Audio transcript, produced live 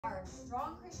are a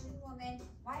strong Christian woman.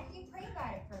 Why don't you pray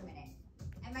about it for a minute?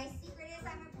 And my secret is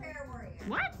I'm a prayer warrior.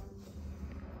 What?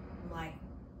 I'm like,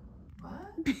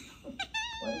 what?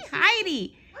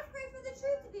 Heidi. Let's pray for the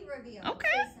truth to be revealed. Okay.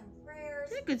 Say some prayers.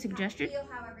 That's a good suggestion. Feel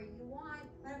however you want.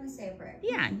 But I'm going to say a prayer.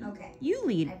 Yeah. Okay. You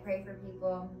lead. I pray for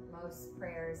people. Most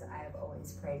prayers I've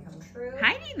always prayed come true.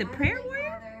 Heidi, the prayer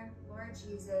warrior? Father, Lord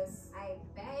Jesus, I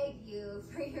beg you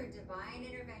for your divine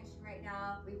intervention right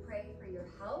now. We pray for your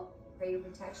help. Pray your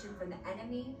protection from the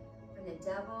enemy, from the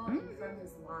devil, and from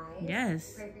his lies.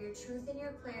 Yes. Pray for your truth and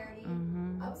your clarity.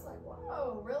 I was like,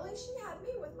 whoa, really? She had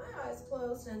me with my eyes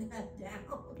closed and head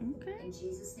down. Okay. In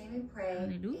Jesus' name we pray.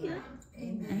 Hallelujah.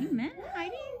 Amen. Amen.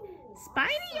 Heidi.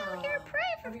 Spidey out here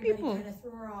praying for Everybody people. kind of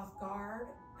threw her off guard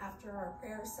after our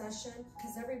prayer session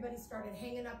because everybody started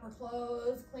hanging up her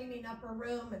clothes, cleaning up her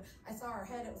room, and I saw her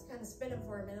head. It was kind of spinning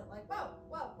for a minute like, whoa,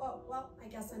 whoa, whoa, whoa. I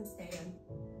guess I'm staying.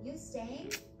 You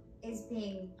staying is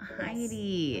being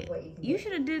Heidi, you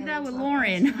should have did that with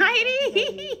Lauren.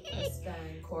 Heidi.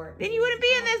 Then you wouldn't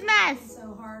be in this mess.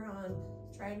 So hard on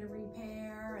trying to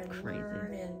repair and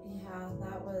learn, and yeah,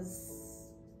 that was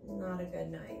not a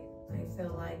good night. I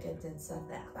feel like it did set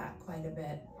that back quite a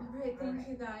bit. All right, thank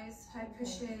you guys. I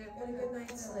appreciate it. Got a good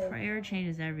night's sleep. Prayer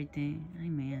changes everything.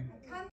 Amen.